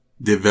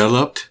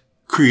Developed,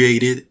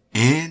 created,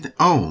 and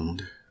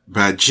owned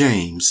by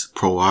James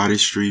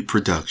Pro-Artistry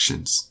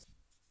Productions.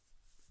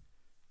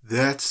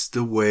 That's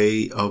the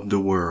way of the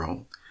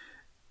world.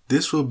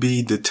 This will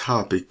be the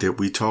topic that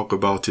we talk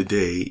about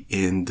today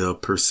in the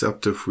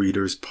Perceptive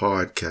Readers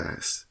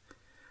podcast.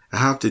 I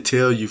have to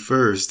tell you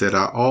first that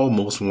I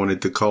almost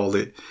wanted to call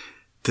it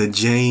the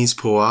James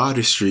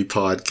Pro-Artistry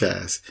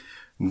podcast.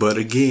 But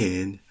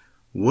again,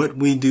 what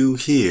we do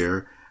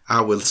here, I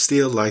would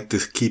still like to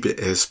keep it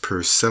as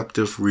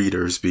Perceptive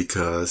Readers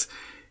because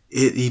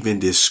it even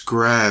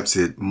describes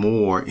it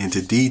more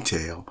into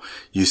detail.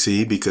 You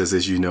see, because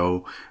as you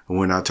know,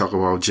 when I talk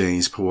about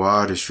James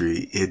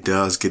Pro-Artistry, it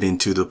does get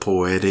into the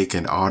poetic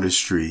and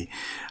artistry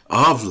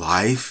of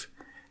life.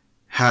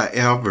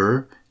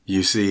 However,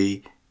 you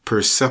see,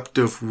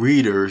 Perceptive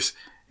Readers,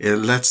 it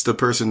lets the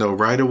person know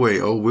right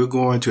away, oh, we're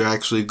going to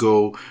actually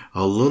go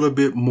a little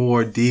bit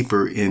more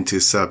deeper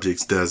into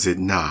subjects, does it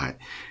not?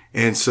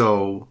 And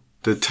so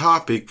the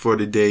topic for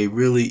today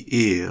really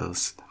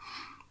is,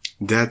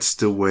 that's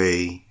the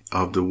way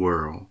of the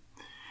world.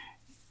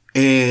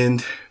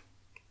 And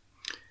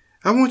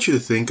I want you to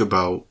think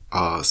about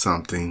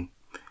something.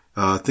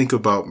 Think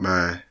about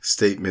my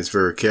statements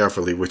very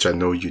carefully, which I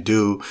know you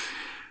do.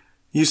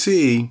 You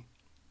see,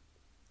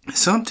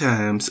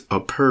 sometimes a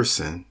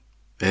person,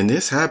 and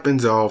this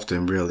happens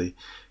often really,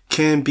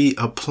 can be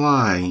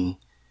applying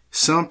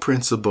some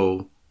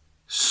principle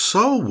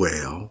so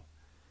well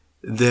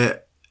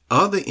that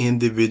other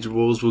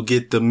individuals will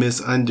get the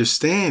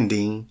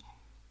misunderstanding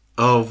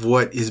of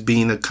what is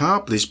being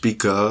accomplished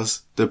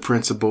because the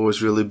principle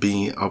is really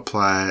being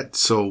applied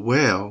so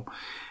well.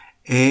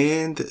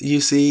 And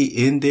you see,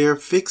 in their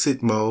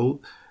fix-it mode,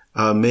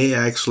 may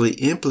actually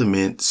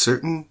implement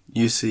certain,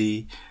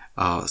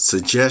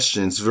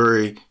 suggestions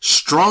very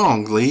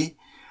strongly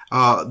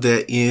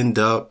that end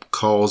up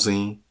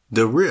causing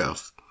the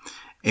rift.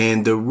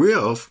 And the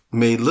rift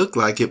may look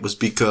like it was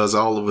because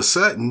all of a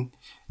sudden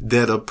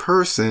that a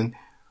person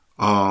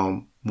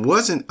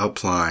wasn't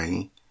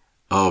applying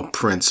a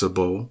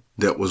principle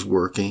that was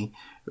working,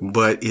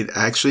 but it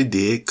actually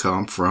did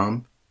come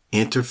from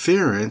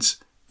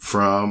interference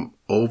from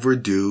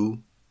overdue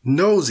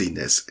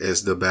nosiness,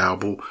 as the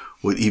Bible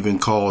would even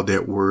call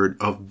that word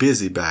of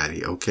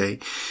busybody. Okay.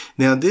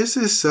 Now this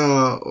is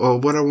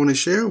what I want to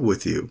share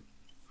with you.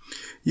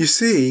 You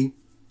see,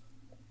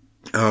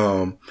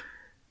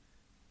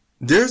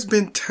 there's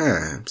been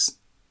times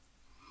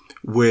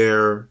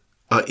where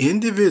an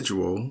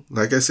individual,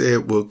 like I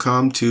said, will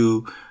come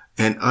to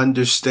an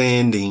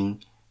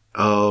understanding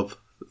of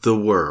the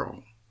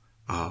world,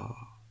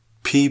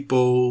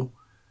 people,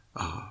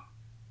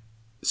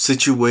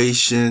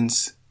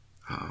 situations,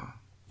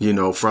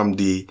 from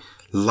the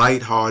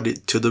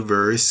lighthearted to the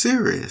very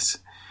serious.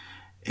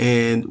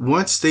 And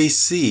once they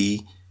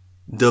see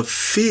the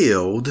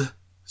field,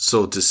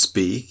 so to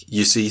speak,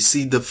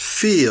 see the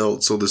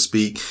field, so to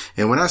speak.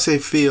 And when I say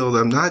field,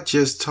 I'm not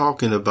just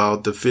talking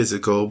about the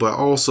physical, but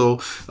also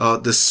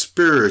the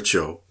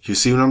spiritual. You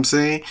see what I'm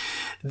saying?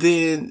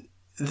 Then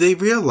they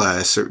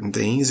realize certain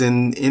things.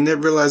 And in that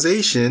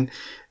realization,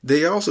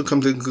 they also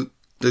come to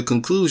the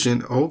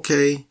conclusion,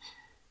 okay,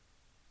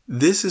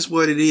 this is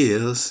what it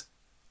is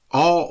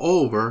all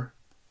over.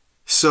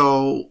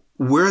 So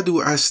where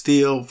do I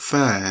still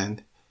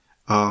find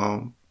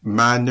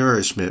my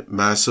nourishment,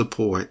 my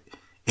support,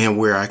 and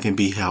where I can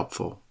be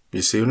helpful?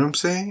 You see what I'm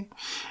saying?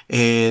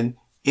 And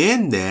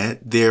in that,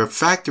 they're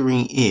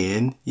factoring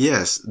in,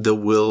 yes, the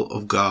will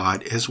of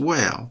God as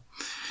well.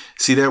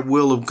 See, that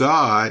will of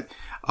God,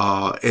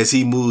 as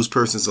he moves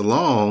persons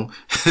along,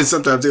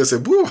 sometimes they'll say,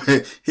 boy,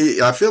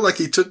 I feel like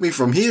he took me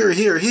from here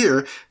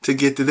to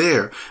get to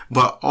there.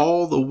 But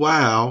all the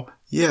while,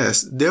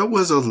 yes, there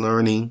was a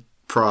learning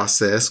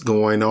process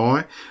going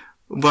on.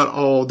 But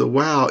all the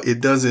while,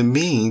 it doesn't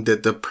mean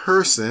that the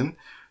person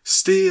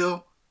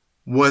still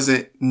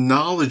wasn't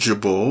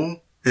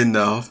knowledgeable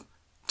enough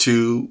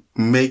to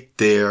make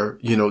their,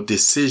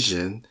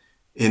 decision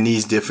in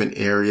these different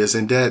areas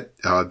and that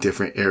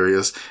different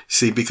areas.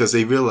 See, because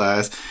they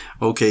realized,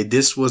 okay,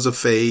 this was a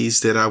phase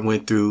that I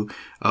went through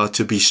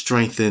to be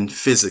strengthened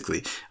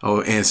physically.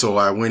 Oh, and so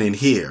I went in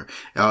here.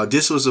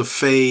 This was a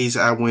phase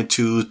I went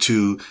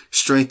to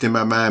strengthen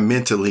my mind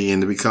mentally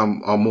and to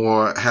become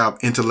have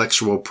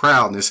intellectual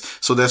proudness.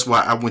 So that's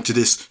why I went to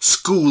this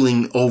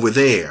schooling over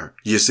there,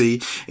 you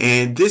see.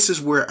 And this is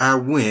where I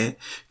went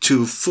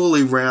to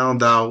fully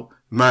round out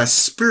my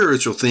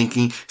spiritual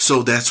thinking.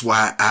 So that's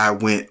why I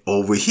went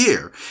over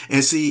here.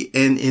 And see,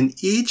 and in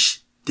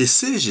each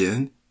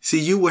decision,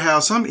 you will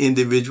have some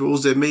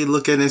individuals that may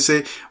look at it and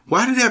say,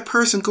 why did that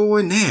person go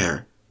in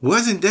there?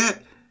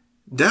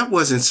 That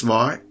wasn't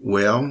smart.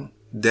 Well,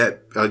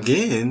 that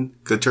again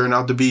could turn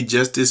out to be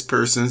just this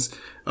person's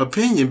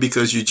opinion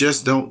because you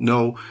just don't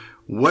know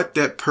what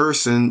that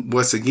person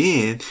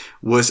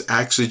was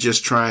actually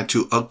just trying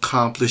to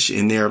accomplish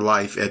in their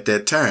life at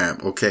that time.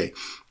 Okay.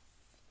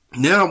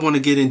 Now I want to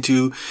get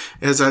into,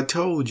 as I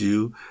told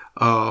you,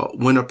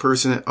 when a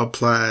person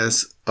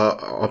applies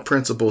a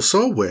principle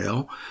so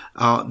well,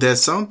 that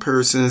some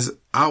persons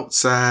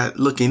outside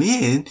looking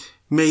in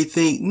may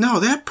think, no,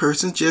 that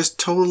person just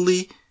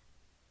totally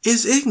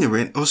is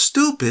ignorant or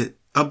stupid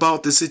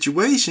about the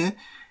situation.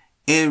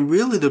 And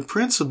really the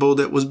principle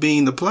that was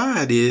being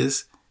applied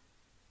is,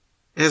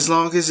 as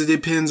long as it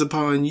depends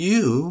upon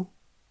you,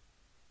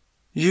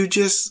 you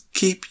just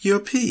keep your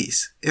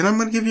peace. And I'm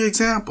going to give you an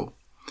example.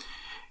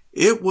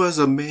 It was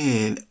a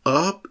man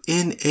up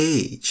in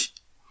age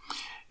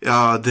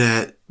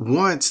that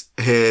once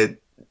had,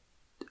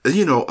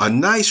 a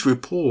nice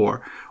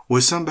rapport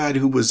with somebody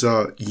who was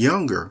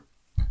younger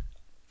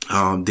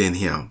than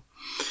him.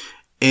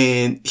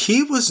 And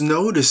he was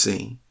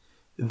noticing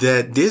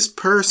that this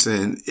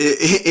person,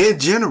 in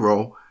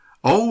general,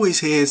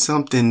 always had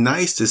something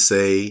nice to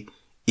say,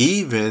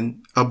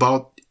 even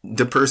about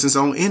the person's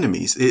own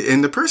enemies.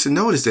 And the person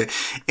noticed that.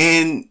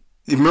 And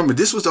remember,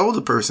 this was the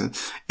older person.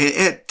 And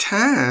at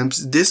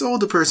times, this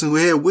older person who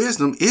had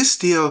wisdom, it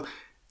still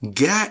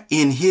got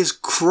in his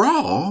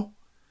craw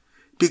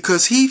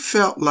because he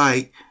felt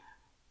like,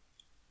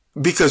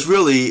 because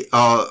really,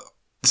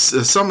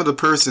 some of the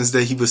persons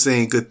that he was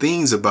saying good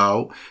things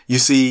about, you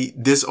see,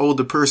 this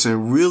older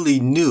person really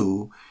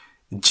knew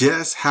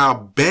just how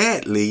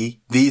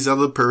badly these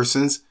other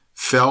persons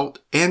felt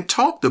and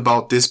talked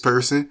about this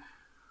person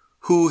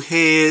who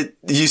had,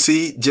 you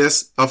see,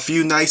 just a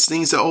few nice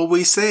things to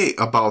always say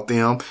about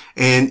them.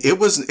 And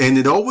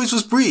it always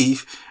was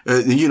brief,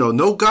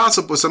 no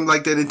gossip or something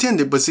like that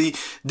intended. But see,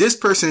 this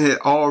person had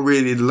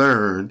already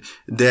learned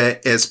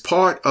that as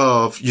part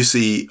of, you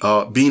see,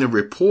 being a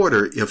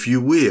reporter, if you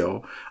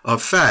will,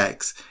 of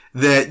facts,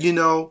 that,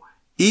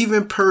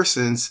 even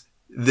persons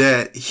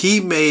that he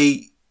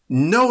may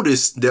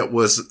notice that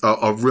was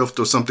a rift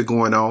or something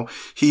going on,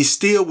 he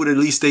still would at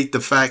least state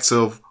the facts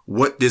of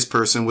what this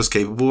person was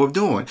capable of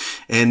doing.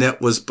 And that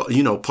was,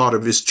 part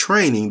of his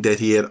training that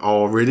he had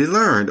already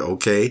learned.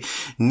 Okay.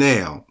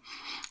 Now,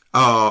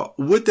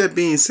 with that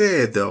being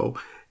said, though,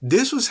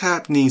 this was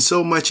happening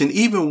so much. And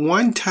even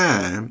one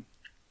time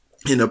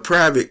in a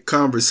private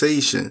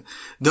conversation,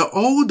 the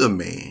older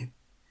man,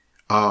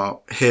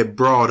 had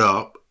brought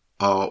up,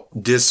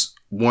 this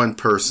one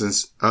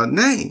person's,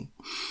 name.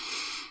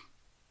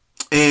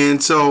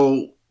 And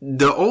so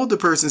the older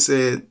person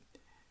said,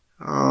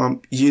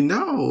 not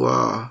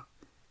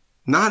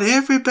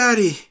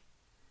everybody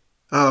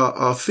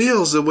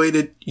feels the way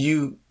that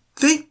you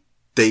think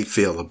they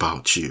feel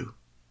about you.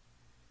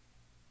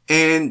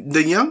 And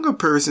the younger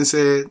person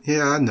said,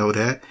 yeah, I know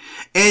that.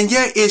 And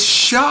yet it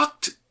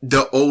shocked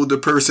the older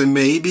person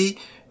maybe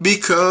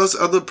because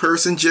of the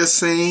person just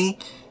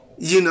saying,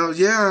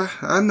 yeah,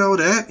 I know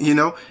that,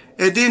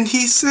 And then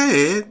he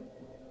said,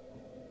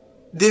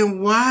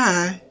 then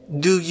why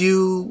do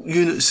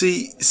you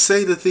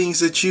say the things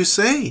that you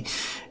say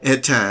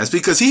at times?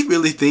 Because he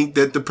really think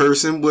that the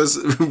person was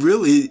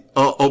really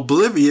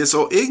oblivious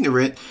or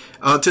ignorant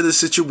to the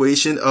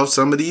situation of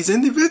some of these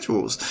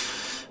individuals.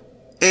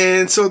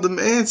 And so the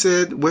man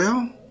said,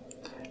 well,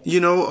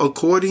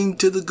 according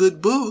to the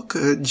good book,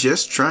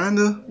 just trying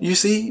to,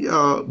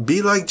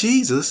 be like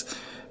Jesus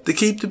to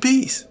keep the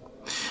peace.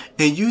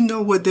 And you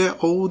know what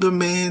that older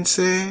man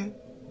said?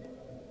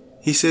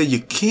 He said, you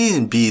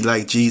can be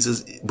like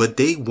Jesus, but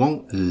they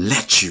won't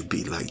let you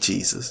be like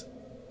Jesus.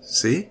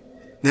 See?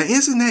 Now,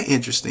 isn't that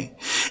interesting?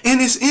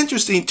 And it's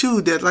interesting,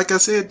 too, that, like I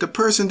said, the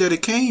person that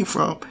it came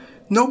from,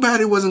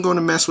 nobody wasn't going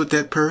to mess with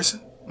that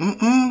person.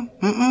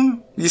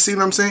 You see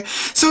what I'm saying?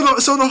 So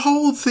the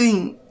whole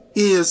thing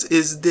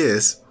is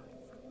this.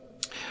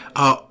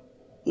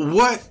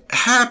 What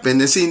happened?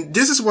 And see,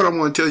 this is what I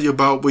want to tell you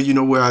about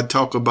where I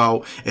talk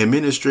about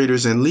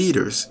administrators and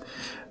leaders.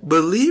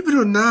 Believe it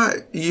or not,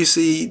 you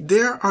see,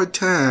 there are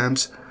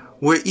times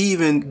where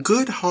even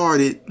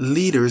good-hearted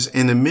leaders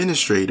and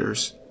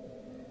administrators,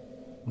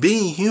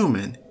 being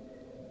human,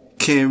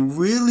 can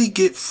really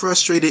get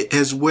frustrated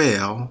as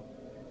well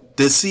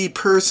to see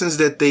persons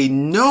that they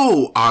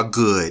know are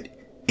good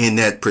in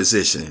that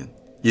position.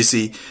 You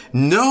see,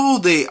 know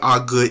they are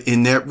good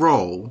in that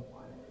role,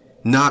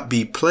 not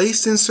be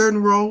placed in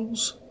certain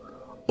roles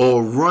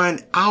or run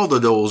out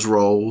of those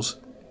roles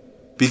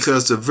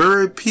because the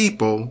very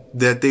people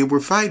that they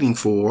were fighting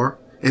for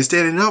and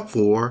standing up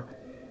for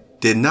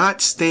did not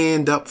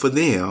stand up for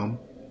them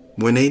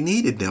when they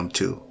needed them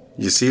to.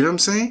 You see what I'm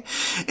saying?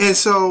 And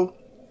so,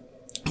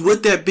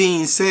 with that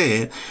being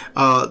said,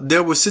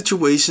 there were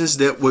situations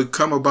that would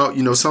come about,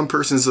 some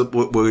persons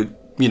would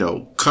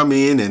come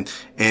in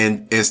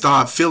and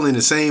start feeling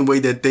the same way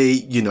that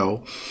they,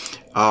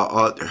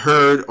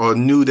 heard or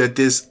knew that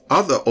this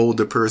other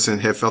older person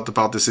had felt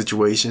about the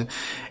situation.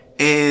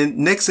 And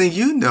next thing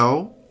you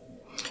know,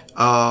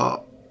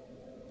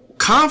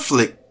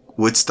 conflict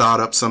would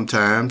start up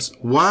sometimes.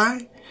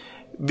 Why?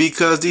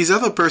 Because these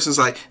other persons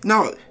like,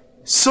 no,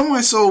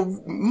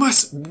 so-and-so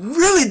must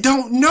really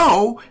don't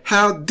know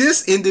how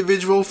this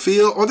individual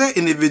feel or that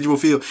individual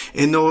feel.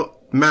 And no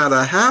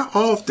matter how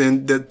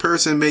often that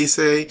person may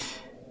say,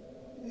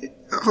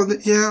 oh,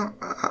 yeah,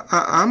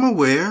 I'm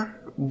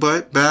aware,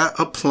 but by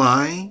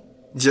applying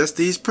just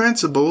these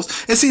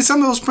principles. And see,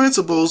 some of those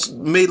principles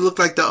may look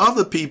like the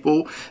other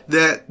people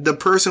that the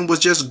person was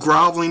just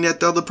groveling at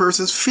the other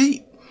person's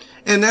feet.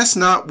 And that's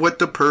not what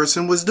the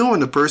person was doing.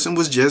 The person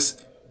was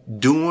just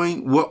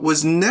doing what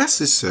was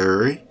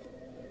necessary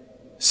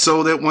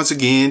so that, once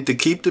again, to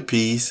keep the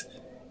peace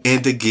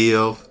and to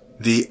give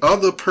the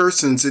other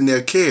persons in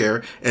their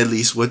care at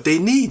least what they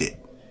needed.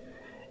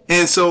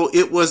 And so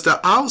it was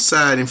the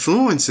outside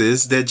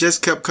influences that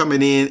just kept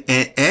coming in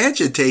and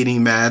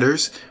agitating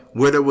matters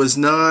where there was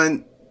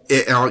none,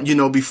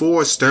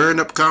 before, stirring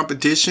up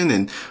competition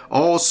and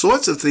all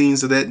sorts of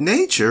things of that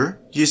nature.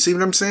 You see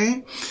what I'm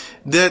saying?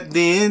 That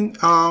then,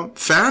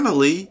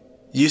 finally,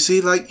 you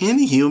see, like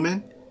any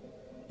human,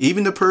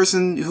 even the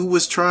person who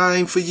was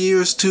trying for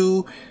years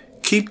to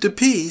keep the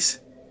peace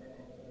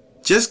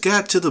just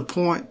got to the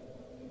point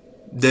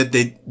that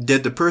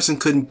the person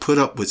couldn't put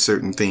up with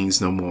certain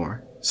things no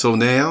more. So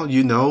now,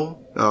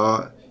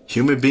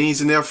 human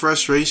beings in their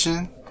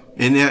frustration,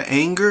 in their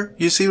anger,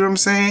 you see what I'm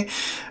saying?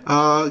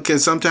 Can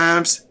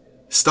sometimes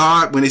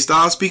when they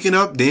start speaking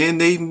up, then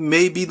they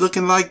may be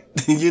looking like,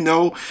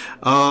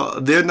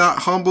 they're not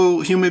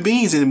humble human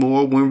beings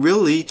anymore, when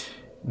really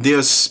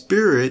their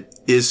spirit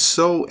is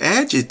so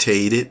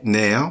agitated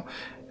now,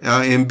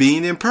 and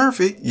being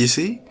imperfect, you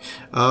see,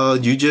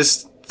 you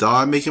just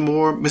start making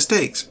more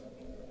mistakes.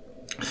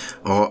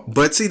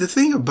 But see, the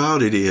thing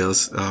about it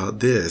is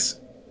this.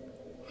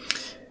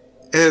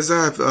 As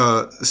I've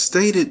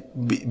stated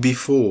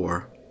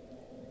before,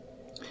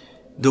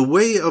 the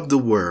way of the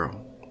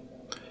world,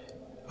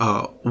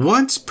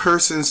 once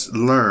persons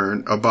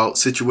learn about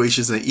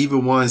situations, and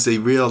even ones they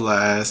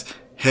realize,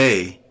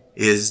 hey,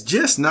 is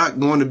just not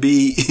going to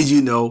be,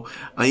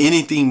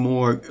 anything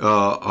more,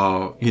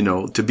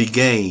 to be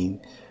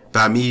gained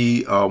by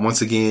me,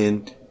 once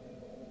again,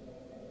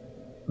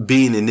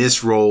 being in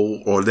this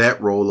role or that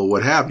role or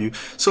what have you.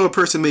 So a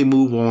person may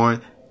move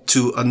on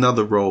to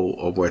another role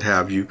or what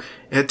have you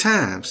at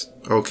times.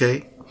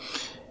 Okay.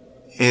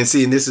 And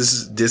see, and this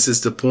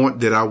is the point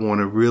that I want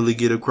to really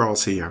get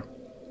across here.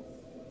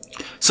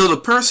 So the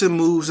person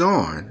moves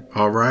on.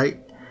 All right.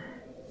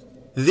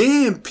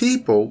 Then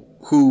people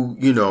who,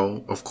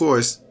 of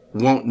course,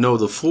 won't know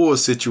the full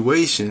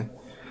situation,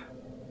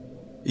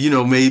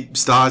 may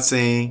start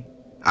saying,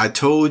 I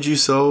told you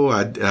so.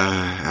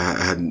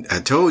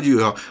 I told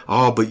you,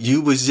 but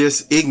you was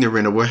just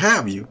ignorant or what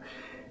have you.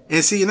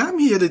 And see, and I'm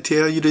here to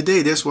tell you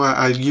today, that's why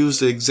I used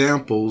the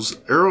examples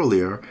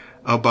earlier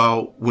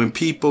about when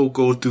people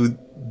go through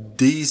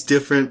these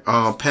different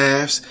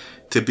paths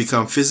to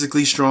become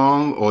physically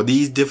strong, or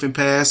these different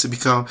paths to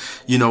become,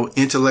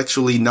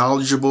 intellectually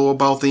knowledgeable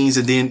about things,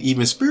 and then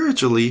even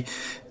spiritually.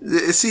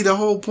 See, the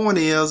whole point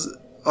is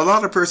a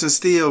lot of persons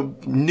still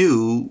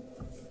knew,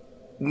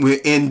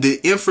 and the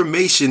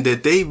information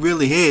that they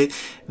really had,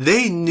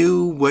 they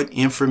knew what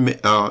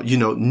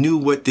knew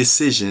what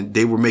decision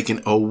they were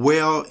making, a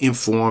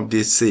well-informed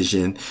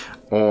decision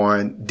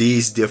on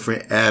these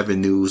different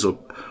avenues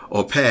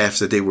or paths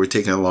that they were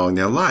taking along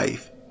their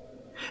life.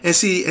 And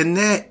see, and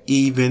that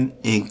even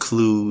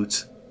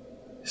includes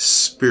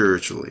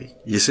spiritually.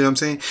 You see what I'm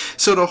saying?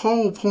 So the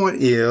whole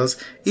point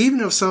is, even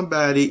if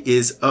somebody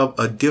is of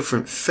a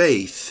different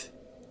faith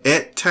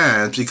at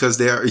times, because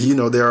there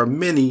are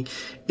many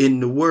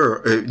in the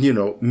world,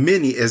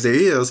 many as there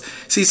is.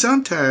 See,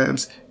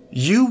 sometimes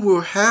you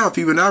will have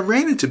people, and I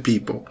ran into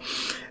people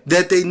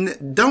that they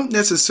don't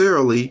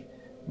necessarily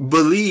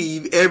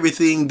believe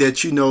everything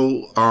that,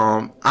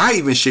 I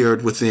even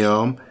shared with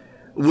them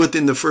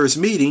within the first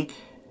meeting,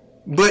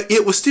 but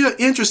it was still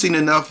interesting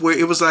enough where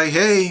it was like,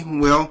 hey,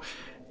 well,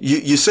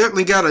 you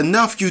certainly got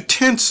enough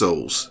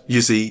utensils,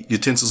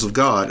 utensils of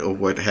God or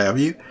what have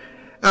you,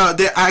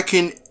 that I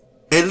can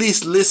at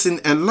least listen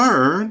and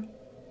learn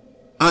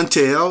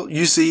until,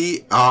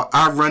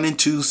 I run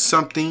into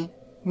something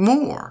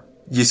more.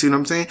 You see what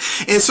I'm saying?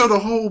 And so the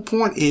whole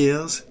point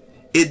is,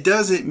 it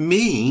doesn't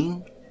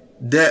mean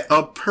that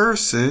a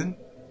person,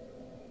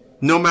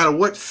 no matter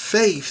what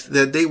faith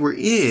that they were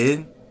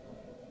in,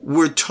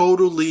 were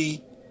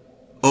totally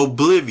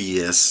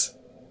oblivious,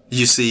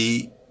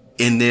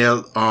 in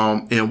their,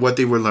 in what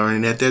they were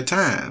learning at that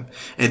time.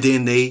 And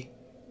then they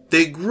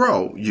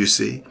grow,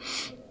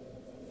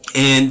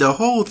 And the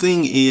whole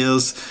thing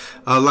is,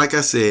 like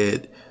I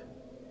said,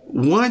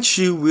 once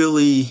you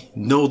really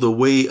know the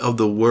way of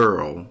the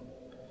world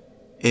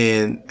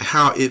and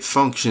how it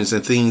functions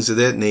and things of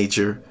that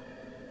nature,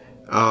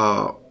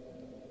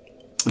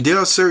 there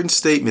are certain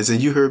statements,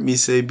 and you heard me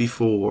say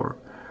before,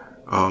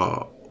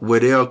 where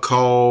they'll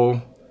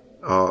call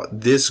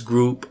this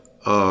group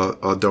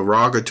a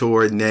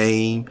derogatory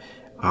name.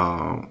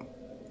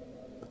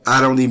 I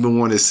don't even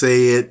want to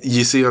say it.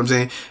 You see what I'm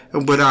saying?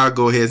 But I'll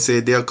go ahead and say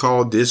it. They'll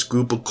call this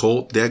group a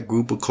cult, that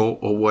group a cult,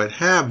 or what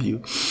have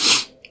you.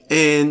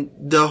 And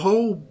the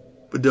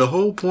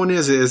whole point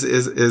is,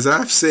 as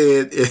I've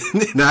said,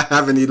 and I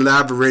haven't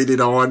elaborated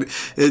on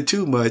it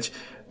too much,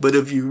 but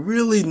if you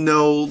really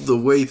know the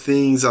way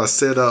things are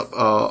set up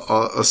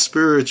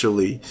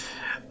spiritually,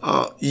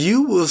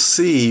 you will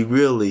see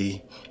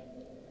really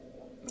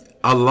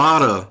a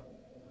lot of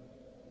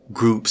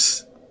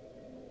groups,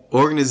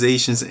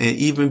 organizations, and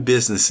even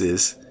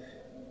businesses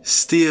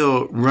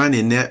still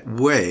running that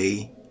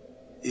way.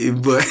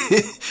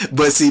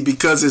 But see,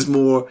 because it's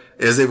more,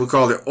 as they would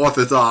call it,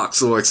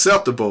 orthodox or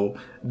acceptable,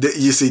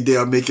 you see,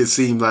 they'll make it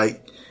seem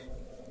like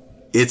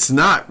it's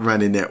not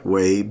running that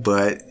way.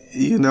 But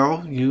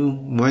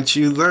once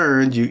you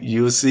learn,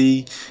 you'll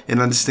see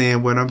and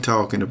understand what I'm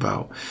talking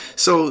about.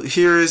 So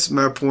here is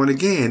my point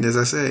again. As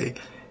I say,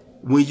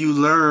 when you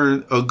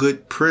learn a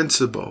good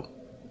principle,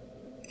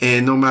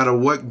 and no matter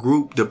what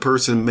group the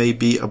person may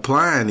be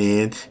applying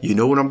in, you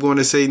know what I'm going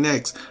to say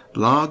next.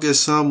 Long as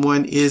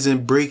someone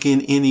isn't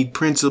breaking any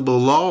principle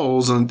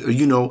laws and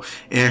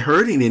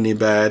hurting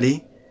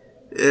anybody,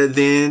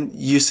 then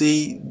you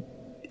see,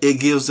 it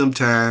gives them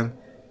time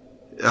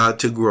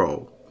to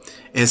grow.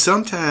 And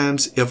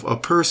sometimes if a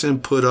person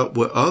put up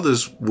what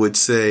others would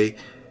say,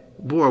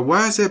 boy,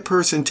 why is that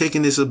person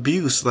taking this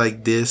abuse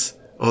like this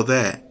or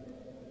that?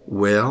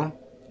 Well,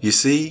 you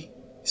see,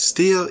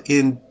 still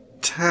in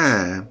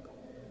time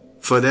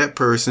for that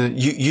person,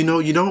 you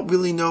don't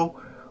really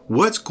know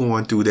what's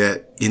going through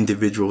that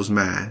individual's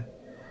mind.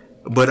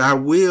 But I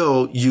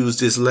will use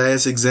this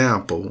last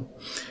example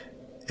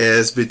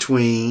as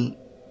between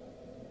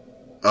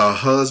a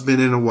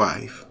husband and a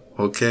wife,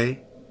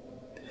 okay?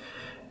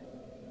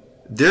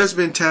 There's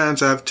been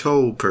times I've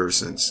told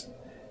persons,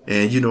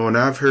 and and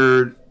I've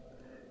heard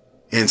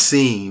and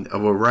seen a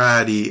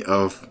variety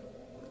of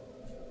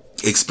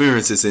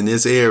experiences in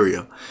this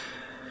area.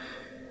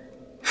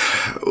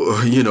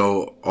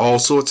 All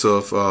sorts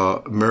of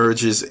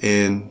marriages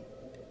and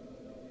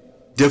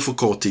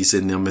difficulties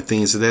in them and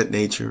things of that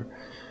nature.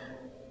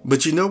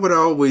 But you know what I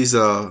always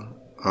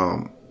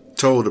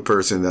told the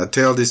person? I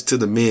tell this to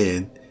the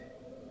men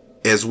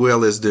as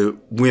well as the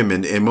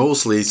women, and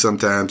mostly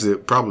sometimes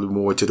it probably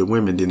more to the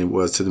women than it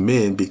was to the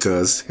men,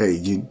 because hey,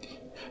 you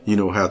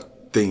know how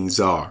things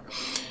are.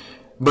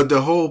 But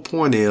the whole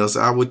point is,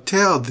 I would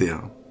tell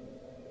them,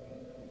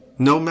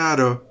 no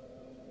matter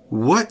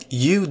what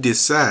you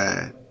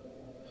decide,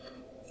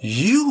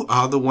 you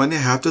are the one that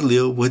have to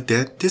live with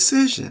that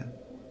decision.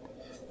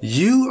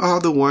 You are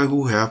the one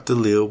who have to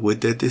live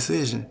with that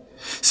decision.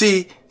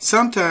 See,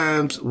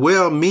 sometimes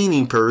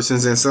well-meaning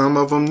persons, and some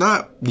of them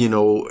not,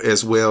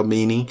 as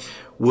well-meaning,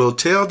 will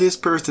tell this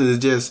person to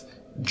just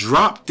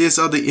drop this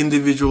other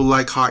individual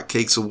like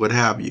hotcakes or what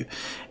have you.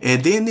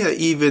 And then they'll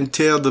even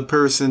tell the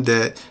person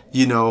that,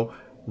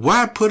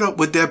 why put up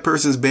with that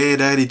person's bad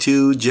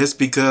attitude just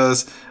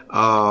because,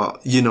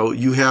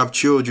 you have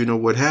children or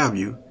what have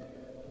you.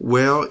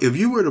 Well, if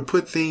you were to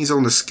put things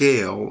on the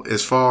scale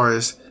as far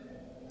as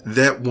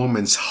that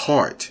woman's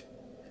heart,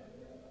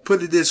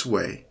 put it this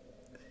way.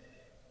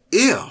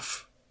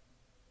 If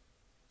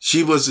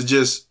she was to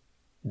just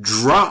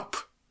drop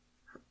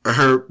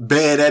her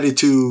bad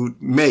attitude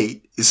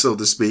mate, so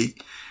to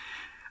speak,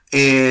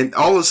 and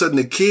all of a sudden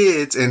the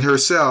kids and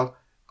herself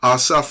are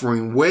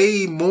suffering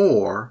way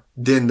more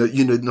than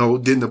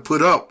than to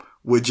put up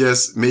with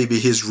just maybe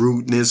his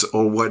rudeness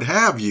or what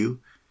have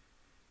you,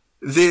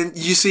 then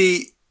you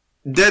see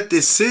that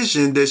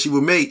decision that she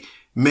would make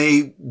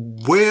may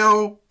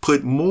well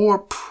put more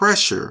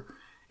pressure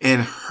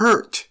and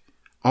hurt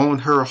on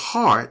her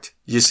heart,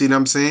 you see what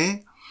I'm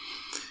saying,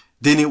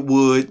 than it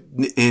would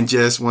in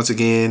just, once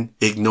again,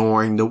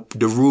 ignoring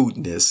the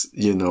rudeness,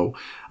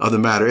 of the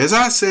matter. As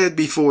I said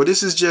before,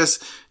 this is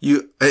just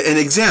an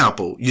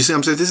example. You see what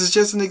I'm saying? This is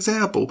just an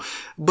example.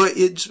 But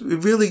it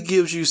really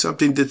gives you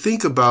something to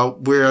think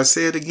about, where I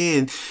said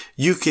again,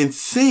 you can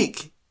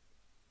think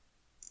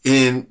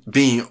in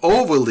being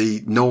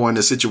overly knowing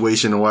the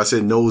situation, or I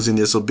said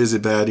nosiness or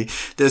busybody,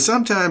 that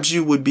sometimes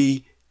you would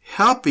be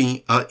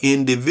helping an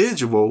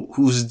individual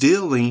who's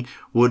dealing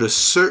with a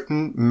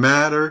certain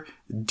matter,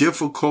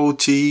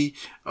 difficulty,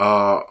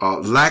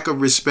 lack of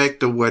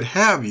respect or what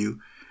have you.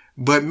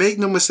 But make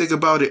no mistake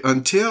about it,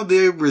 until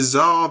they're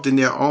resolved in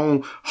their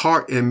own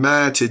heart and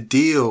mind to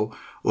deal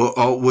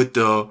with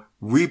the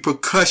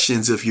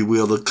repercussions, if you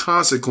will, the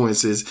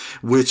consequences,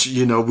 which,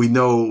 we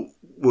know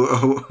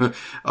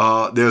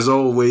there's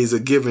always a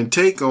give and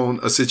take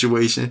on a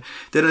situation,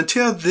 that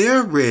until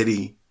they're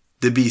ready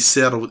to be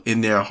settled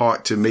in their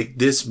heart to make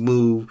this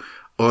move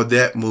or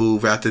that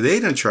move after they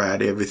done tried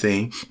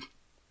everything,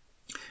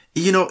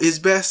 it's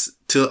best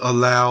to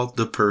allow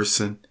the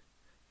person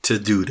to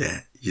do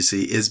that. You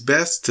see, it's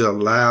best to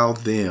allow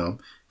them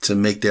to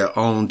make their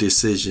own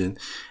decision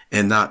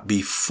and not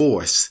be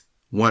forced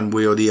one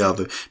way or the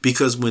other.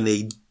 Because when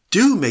they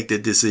do make the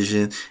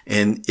decision,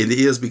 and it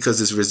is because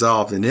it's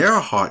resolved in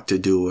their heart to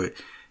do it,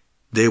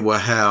 they will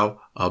have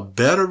a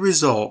better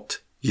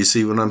result. You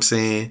see what I'm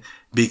saying?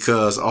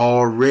 Because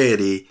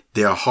already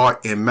their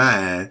heart and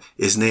mind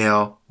is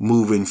now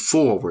moving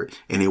forward,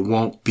 and it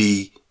won't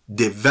be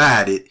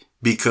divided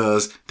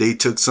because they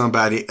took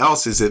somebody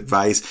else's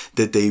advice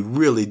that they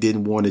really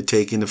didn't want to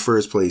take in the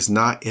first place.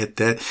 Not at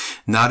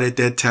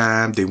that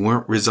time. They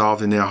weren't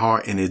resolved in their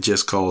heart, and it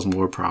just caused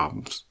more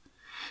problems.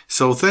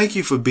 So thank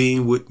you for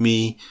being with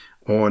me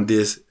on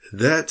this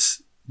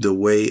That's the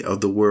Way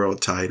of the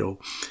World title.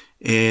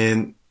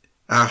 And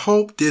I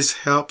hope this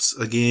helps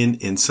again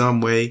in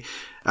some way.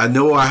 I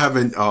know I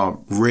haven't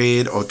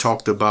read or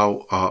talked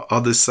about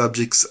other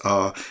subjects,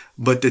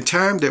 but the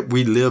time that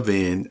we live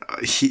in,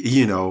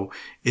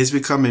 is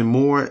becoming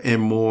more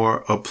and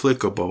more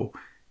applicable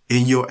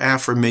in your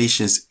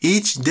affirmations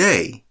each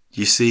day,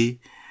 you see,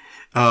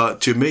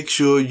 to make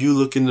sure you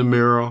look in the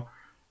mirror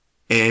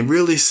and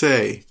really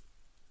say,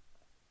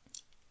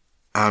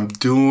 I'm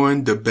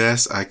doing the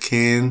best I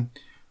can.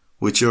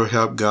 With your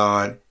help,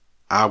 God,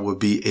 I will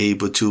be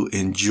able to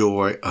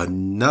enjoy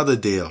another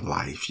day of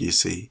life, you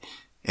see.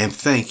 And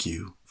thank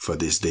you for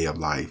this day of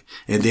life.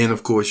 And then,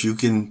 of course, you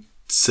can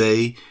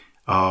say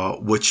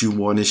what you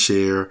want to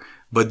share.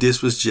 But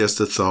this was just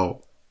a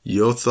thought,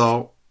 your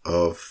thought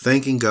of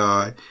thanking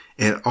God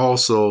and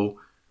also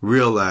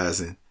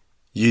realizing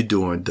you're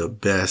doing the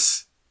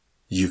best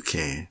you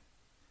can.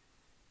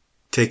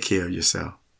 Take care of yourself.